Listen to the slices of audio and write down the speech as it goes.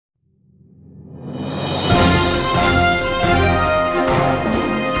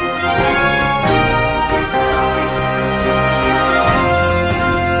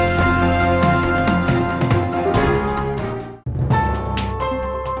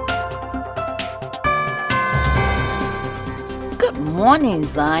morning,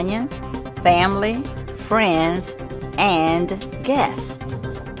 Zion, family, friends, and guests,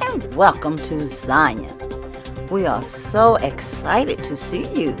 and welcome to Zion. We are so excited to see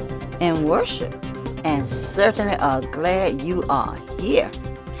you in worship and certainly are glad you are here.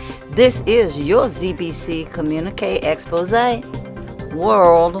 This is your ZBC Communique Expose,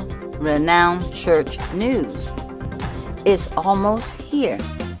 world-renowned church news. It's almost here.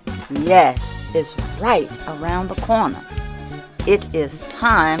 Yes, it's right around the corner. It is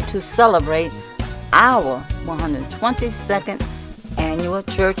time to celebrate our 122nd annual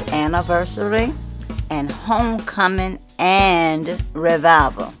church anniversary and homecoming and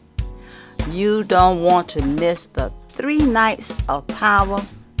revival. You don't want to miss the 3 nights of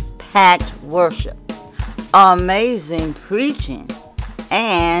power-packed worship, amazing preaching,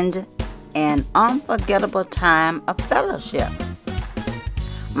 and an unforgettable time of fellowship.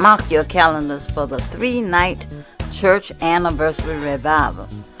 Mark your calendars for the 3-night church anniversary revival,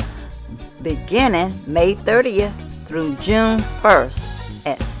 beginning May 30th through June 1st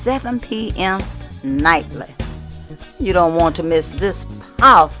at 7 p.m. nightly. You don't want to miss this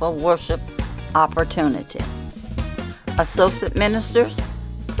powerful worship opportunity. Associate ministers,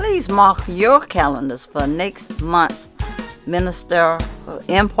 please mark your calendars for next month's ministerial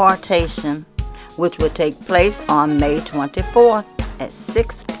impartation, which will take place on May 24th at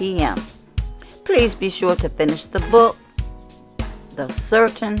 6 p.m. Please be sure to finish the book, The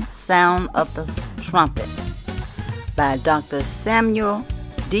Certain Sound of the Trumpet, by Dr. Samuel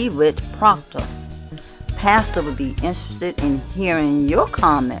DeWitt Proctor. Pastor will be interested in hearing your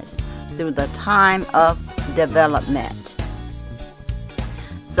comments through the time of development.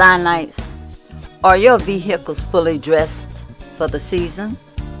 Zionites, are your vehicles fully dressed for the season?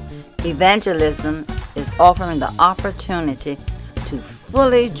 Evangelism is offering the opportunity to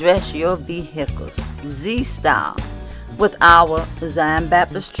fully dress your vehicles Z-style with our Zion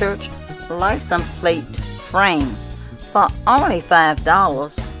Baptist Church license plate frames for only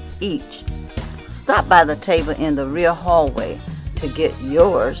 $5 each. Stop by the table in the rear hallway to get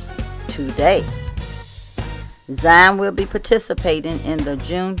yours today. Zion will be participating in the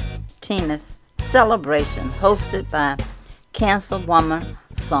Juneteenth celebration hosted by Councilwoman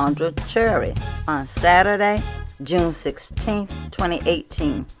Sandra Cherry on Saturday, June 16,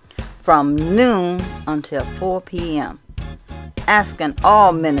 2018, from noon until 4 p.m., asking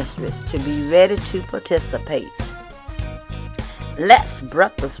all ministries to be ready to participate. Let's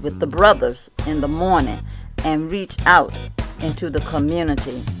breakfast with the brothers in the morning and reach out into the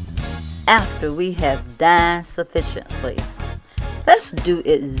community after we have dined sufficiently. Let's do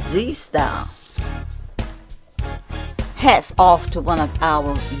it Z-style. Hats off to one of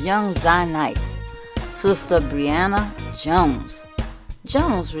our young Zionites, Sister Brianna Jones.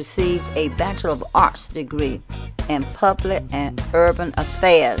 Jones received a Bachelor of Arts degree in Public and Urban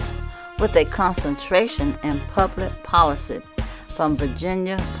Affairs with a concentration in Public Policy from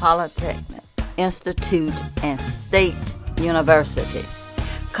Virginia Polytechnic Institute and State University.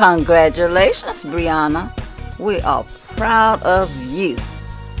 Congratulations, Brianna. We are proud of you.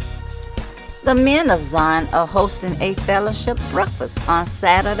 The Men of Zion are hosting a fellowship breakfast on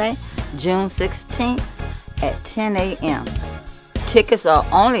Saturday, June 16th at 10 a.m. Tickets are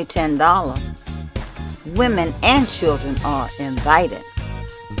only $10. Women and children are invited.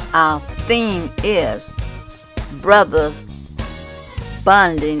 Our theme is Brothers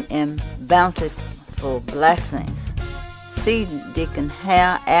Bonding in Bountiful Blessings. See Deacon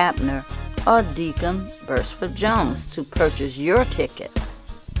Hal Abner or Deacon Bursford Jones to purchase your ticket.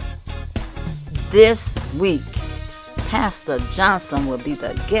 This week, Pastor Johnson will be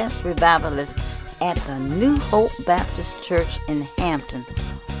the guest revivalist at the New Hope Baptist Church in Hampton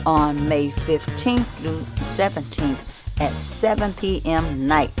on May 15th through 17th at 7 p.m.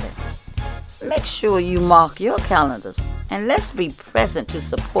 nightly. Make sure you mark your calendars and let's be present to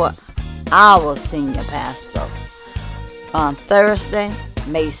support our senior pastor. On Thursday,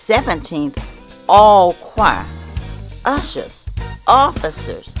 May 17th, all choir, ushers,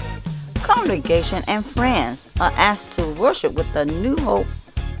 officers, congregation, and friends are asked to worship with the New Hope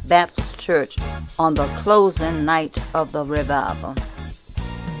Baptist Church on the closing night of the revival.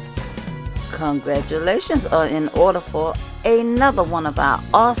 Congratulations are in order for another one of our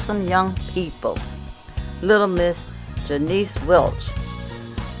awesome young people, Little Miss Janice Welch.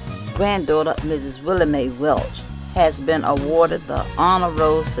 Granddaughter Mrs. Willie Mae Welch has been awarded the Honor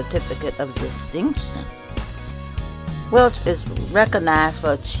Roll Certificate of Distinction. Welch is recognized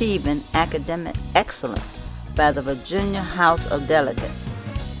for achieving academic excellence by the Virginia House of Delegates.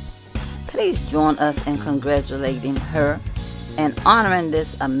 Please join us in congratulating her and honoring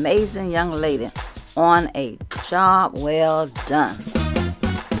this amazing young lady on a job well done.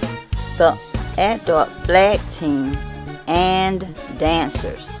 The adult flag team and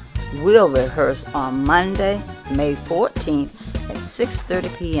dancers will rehearse on Monday, May 14th at 6:30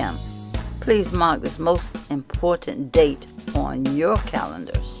 p.m. Please mark this most important date on your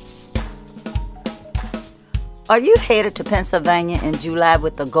calendars. Are you headed to Pennsylvania in July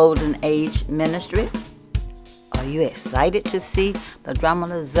with the Golden Age Ministry? Are you excited to see the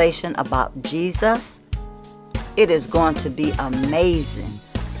dramatization about Jesus? It is going to be amazing,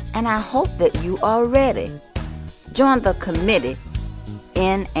 and I hope that you are ready. Join the committee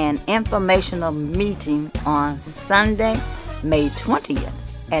in an informational meeting on Sunday, May 20th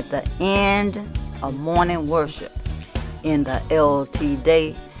at the end of morning worship in the LT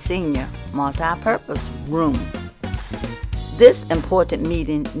Day Senior Multipurpose Room. This important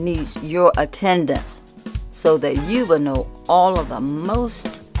meeting needs your attendance so that you will know all of the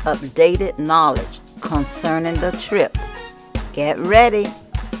most updated knowledge concerning the trip. Get ready,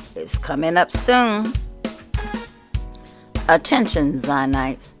 it's coming up soon. Attention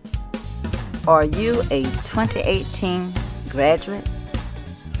Zionites, are you a 2018 graduate,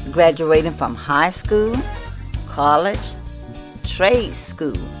 graduating from high school, college, trade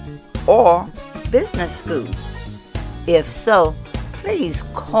school, or business school? If so, please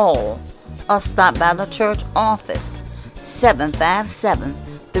call or stop by the church office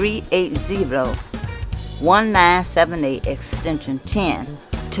 757-380-1978 extension 10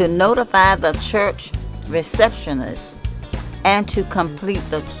 to notify the church receptionist and to complete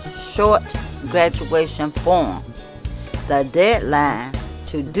the short graduation form. The deadline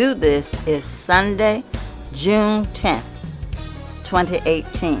to do this is Sunday, June 10th,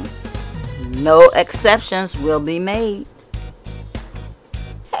 2018. No exceptions will be made.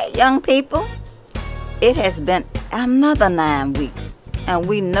 Hey, young people, it has been another 9 weeks, and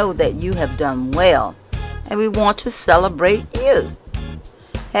we know that you have done well, and we want to celebrate you.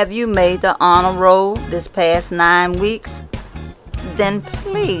 Have you made the honor roll this past 9 weeks? Then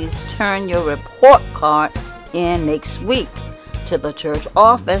please turn your report card in next week to the church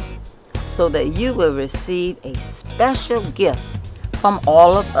office so that you will receive a special gift from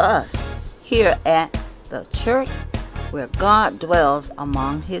all of us here at the church where God dwells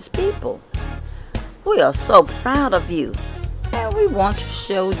among His people. We are so proud of you, and we want to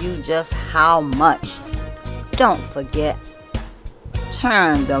show you just how much. Don't forget,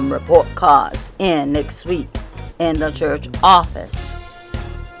 turn them report cards in next week in the church office.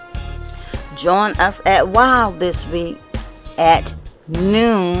 Join us at WOW this week at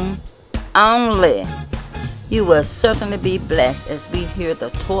noon only. You will certainly be blessed as we hear the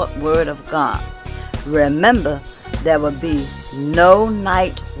taught word of God. Remember, there will be no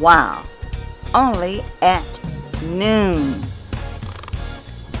night WOW, only at noon.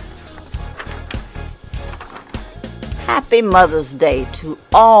 Happy Mother's Day to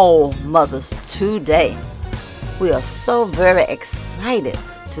all mothers today. We are so very excited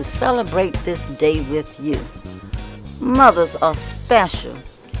to celebrate this day with you. Mothers are special,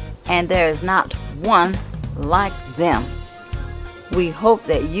 and there is not one like them. We hope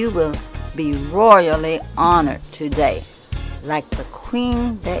that you will be royally honored today, like the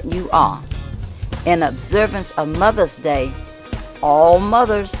queen that you are. In observance of Mother's Day, all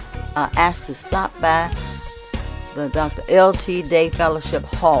mothers are asked to stop by the Dr. L.T. Day Fellowship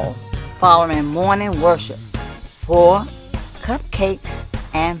Hall following morning worship for cupcakes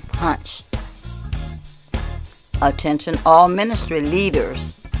and punch. Attention all ministry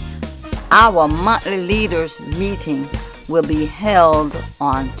leaders. Our monthly leaders meeting will be held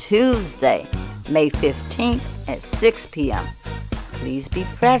on Tuesday, May 15th at 6 p.m. Please be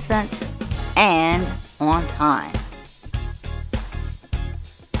present and on time.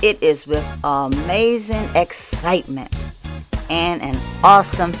 It is with amazing excitement and an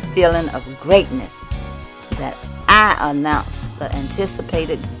awesome feeling of greatness that I announce the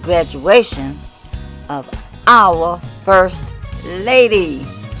anticipated graduation of our First Lady,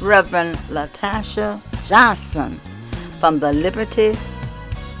 Reverend Latasha Johnson, from the Liberty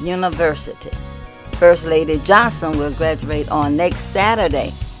University. First Lady Johnson will graduate on next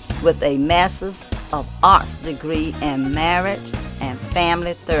Saturday with a Master's of Arts degree in Marriage and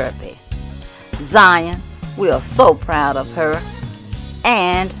Family Therapy. Zion, we are so proud of her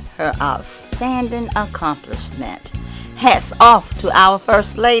and her outstanding accomplishment. Hats off to our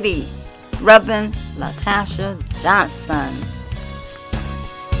First Lady, Reverend Latasha Johnson.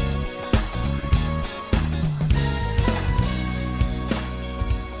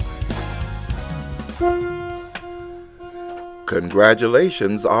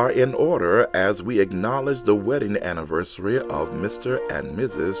 Congratulations are in order as we acknowledge the wedding anniversary of Mr. and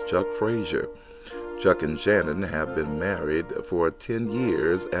Mrs. Chuck Frazier. Chuck and Shannon have been married for 10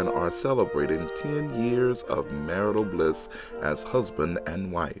 years and are celebrating 10 years of marital bliss as husband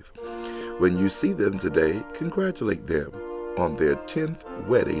and wife. When you see them today, congratulate them on their 10th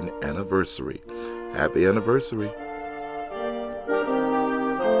wedding anniversary. Happy anniversary.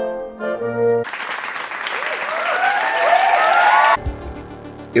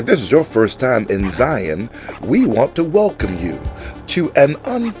 If this is your first time in Zion, we want to welcome you to an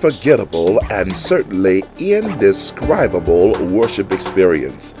unforgettable and certainly indescribable worship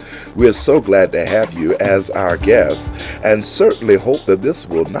experience. We're so glad to have you as our guest and certainly hope that this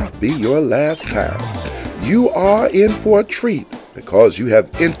will not be your last time. You are in for a treat because you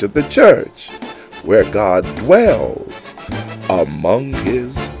have entered the church where God dwells among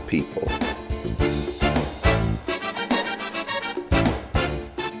his people.